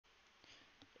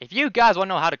If you guys want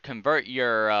to know how to convert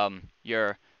your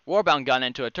Warbound gun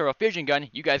into a turbo fusion gun,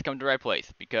 you guys come to the right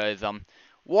place because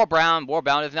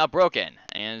Warbound is now broken.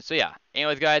 And so yeah.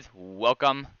 Anyways, guys,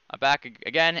 welcome back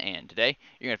again. And today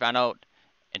you're gonna find out.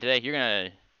 And today you're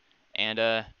gonna and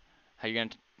how you're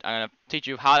gonna I'm gonna teach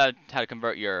you how to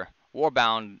convert your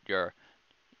Warbound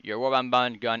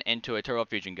gun into a turbo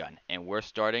fusion gun. And we're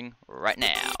starting right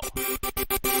now.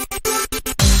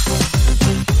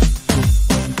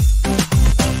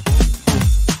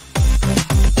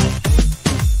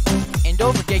 And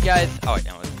don't forget, guys. Oh wait,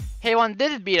 no. Hey everyone,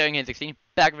 this is BW16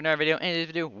 back with another video. And in this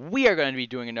video, we are going to be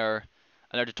doing another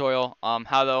tutorial.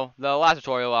 How though the last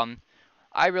tutorial,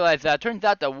 I realized that turns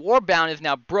out the Warbound is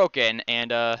now broken,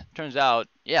 and turns out,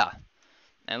 yeah,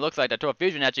 and it looks like the turbo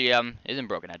fusion actually isn't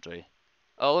broken actually.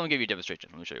 Oh, let me give you a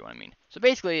demonstration. Let me show you what I mean. So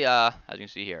basically, as you can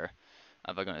see here,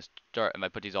 if I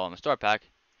put these all in the start pack,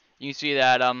 you can see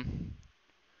that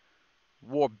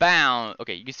Warbound.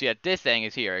 Okay, you can see that this thing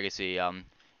is here. You can see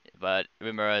but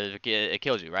remember it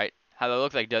kills you, right? How it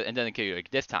looks like it doesn't kill you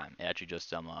like this time. It actually just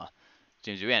zooms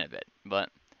you in a bit. But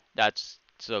that's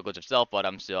still glitch itself, but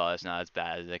still it's not as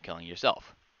bad as it killing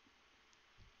yourself.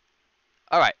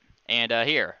 All right, and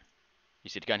here you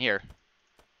see the gun here.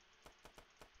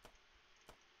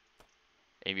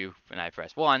 And I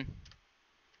press 1.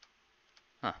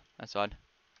 Huh, that's odd.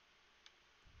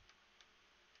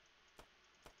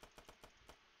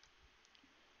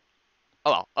 Oh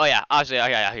well. Oh yeah. Actually, oh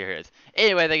yeah. Here it is.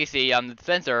 Anyway, like you see,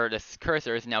 the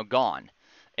cursor is now gone.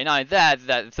 And not only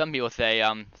that some people say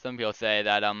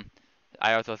that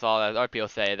I also saw that other people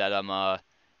say that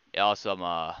also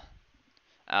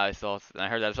I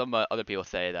heard that some other people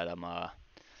say that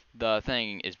the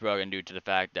thing is broken due to the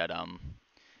fact that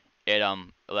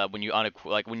when you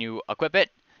when you equip it,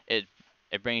 it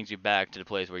brings you back to the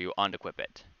place where you unequip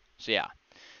it. So yeah,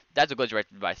 that's a glitch right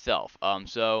by itself.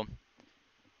 So.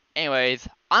 Anyways,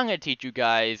 I'm going to teach you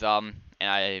guys, and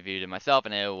I viewed it myself,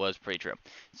 and it was pretty true.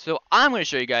 So I'm going to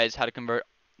show you guys how to convert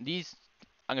these.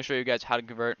 I'm going to show you guys how to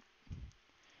convert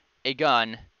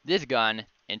this gun,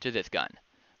 into this gun,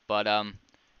 but a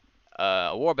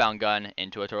Warbound gun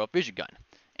into a turbo fusion gun,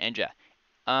 and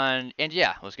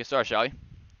yeah, let's get started, shall we?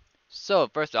 So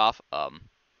first off, of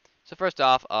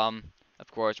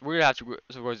course, we're gonna have to.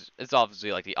 Of course, it's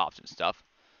obviously like the option stuff.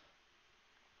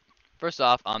 First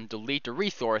off, delete the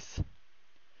resource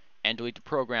and delete the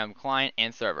program client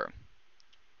and server.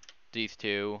 These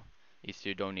two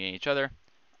don't need each other.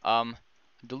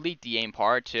 Delete the aim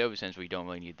part too, since we don't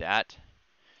really need that.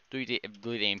 Delete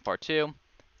the aim part 2.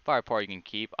 Fire part you can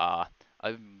keep.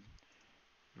 I've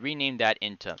renamed that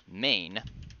into main,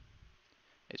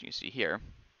 as you can see here.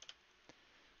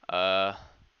 Let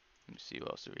me see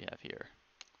what else do we have here.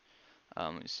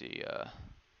 Let me see.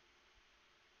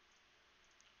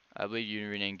 I believe you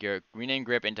rename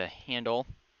grip into handle.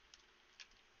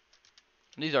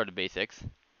 These are the basics.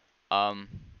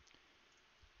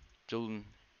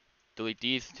 Delete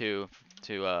these two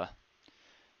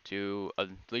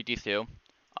delete these two.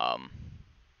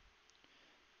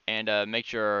 And make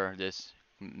sure this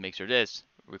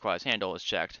requires handle is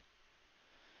checked.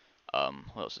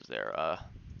 What else is there?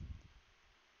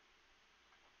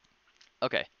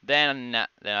 Okay, then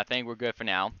I think we're good for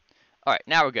now. All right,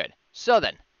 now we're good. So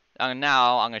then,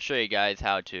 now I'm gonna show you guys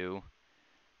how to.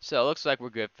 So it looks like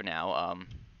we're good for now.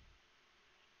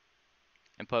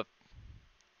 And put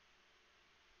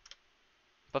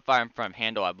fire in front of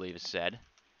handle, I believe it said.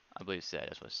 That's what it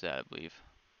said, I believe.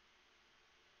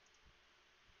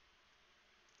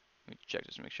 Let me check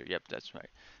just to make sure. Yep, that's right.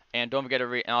 And don't forget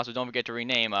to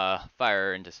rename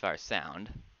fire into fire sound.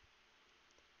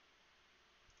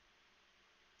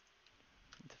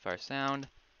 Into fire sound.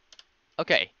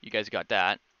 Okay, you guys got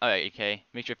that. Alright, okay.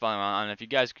 Make sure you're following on. If you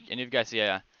guys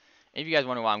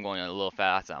wonder why I'm going a little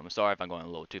fast, I'm sorry if I'm going a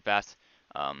little too fast.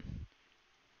 Let's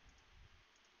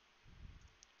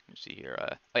see here.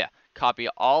 Oh yeah, copy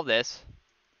all this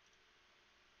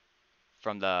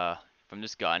from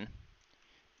this gun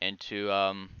into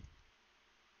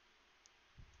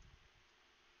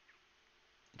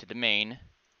the main,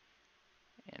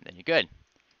 and then you're good.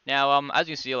 Now, as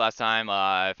you can see last time,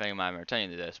 I think I remember telling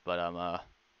you this, but as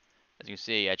you can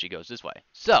see, it actually goes this way.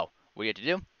 So what you have to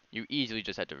do, you easily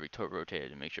just have to rotate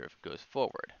it and make sure it goes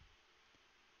forward.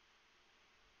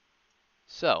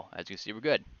 So as you can see, we're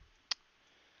good.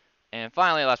 And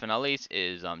finally, last but not least,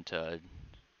 is to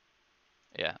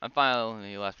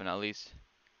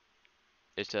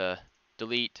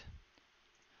delete.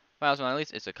 Last but not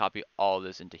least is to copy all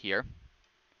this into here.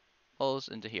 All this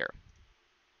into here.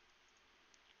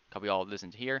 Copy all of this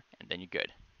into here, and then you're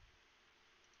good.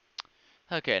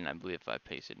 Okay, and I believe if I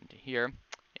paste it into here,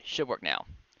 It should work now.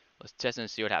 Let's test and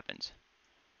see what happens.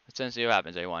 Let's test and see what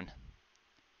happens, everyone.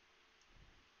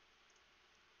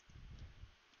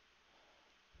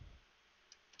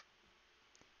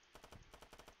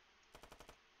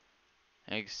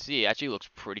 And you can see, it actually looks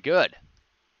pretty good.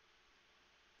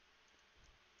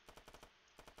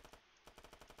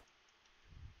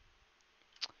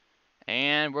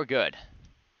 And we're good.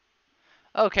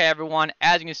 Okay, everyone.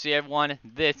 As you can see, everyone,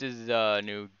 this is a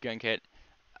new gun kit.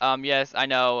 Yes, I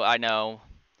know.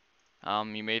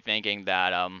 You may be thinking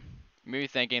that,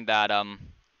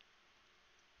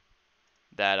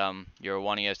 you're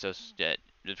wanting us to, just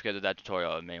because of that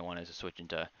tutorial, you may want us to switch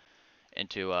into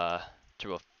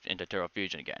Turbo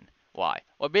Fusion again. Why?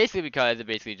 Well, basically because it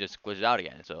basically just glitches out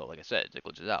again. So, like I said, it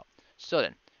glitches out. So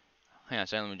then, hang on a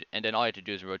second, and then all you have to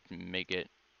do is make it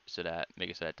so that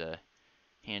the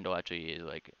handle actually is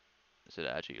like, so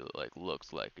that actually like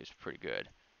looks like it's pretty good.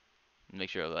 Make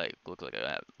sure it like looks like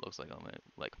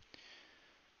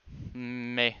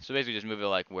may. So basically, just move it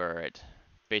like where it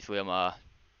basically move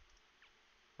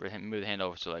the hand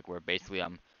over so like where basically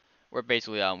where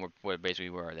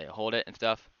they hold it and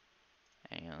stuff.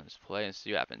 And let's play and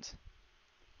see what happens.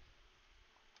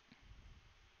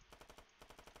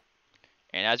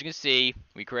 And as you can see,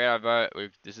 we create our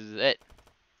this is it.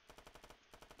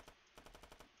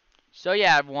 So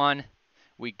yeah, everyone,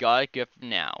 we got it good for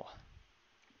now.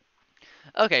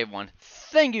 Okay, everyone.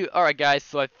 Thank you. Alright, guys.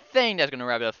 So I think that's gonna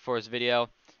wrap it up for this video.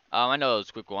 I know it was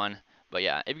a quick one, but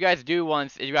yeah. If you guys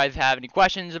have any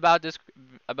questions about this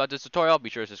tutorial, be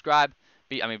sure to subscribe.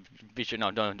 Be sure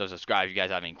don't subscribe if you guys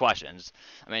have any questions.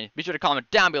 Be sure to comment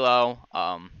down below.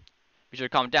 Be sure to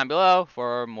comment down below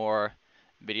for more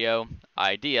video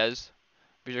ideas.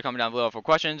 Be sure to comment down below for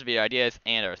questions, video ideas,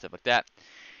 and other stuff like that.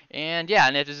 And yeah,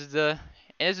 and if this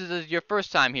is your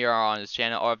first time here on this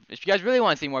channel, or if you guys really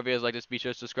want to see more videos like this, be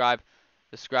sure to subscribe,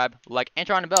 like, and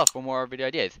turn on the bell for more video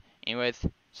ideas. Anyways,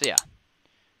 so yeah,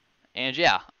 and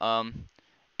yeah,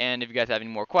 and if you guys have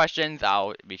any more questions,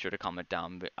 I'll be sure to comment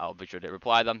down. I'll be sure to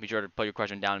reply them. Be sure to put your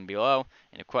question down below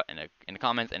in the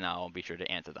comments, and I'll be sure to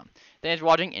answer them. Thanks for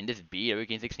watching, and this is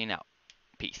BWK16 out.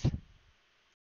 Peace.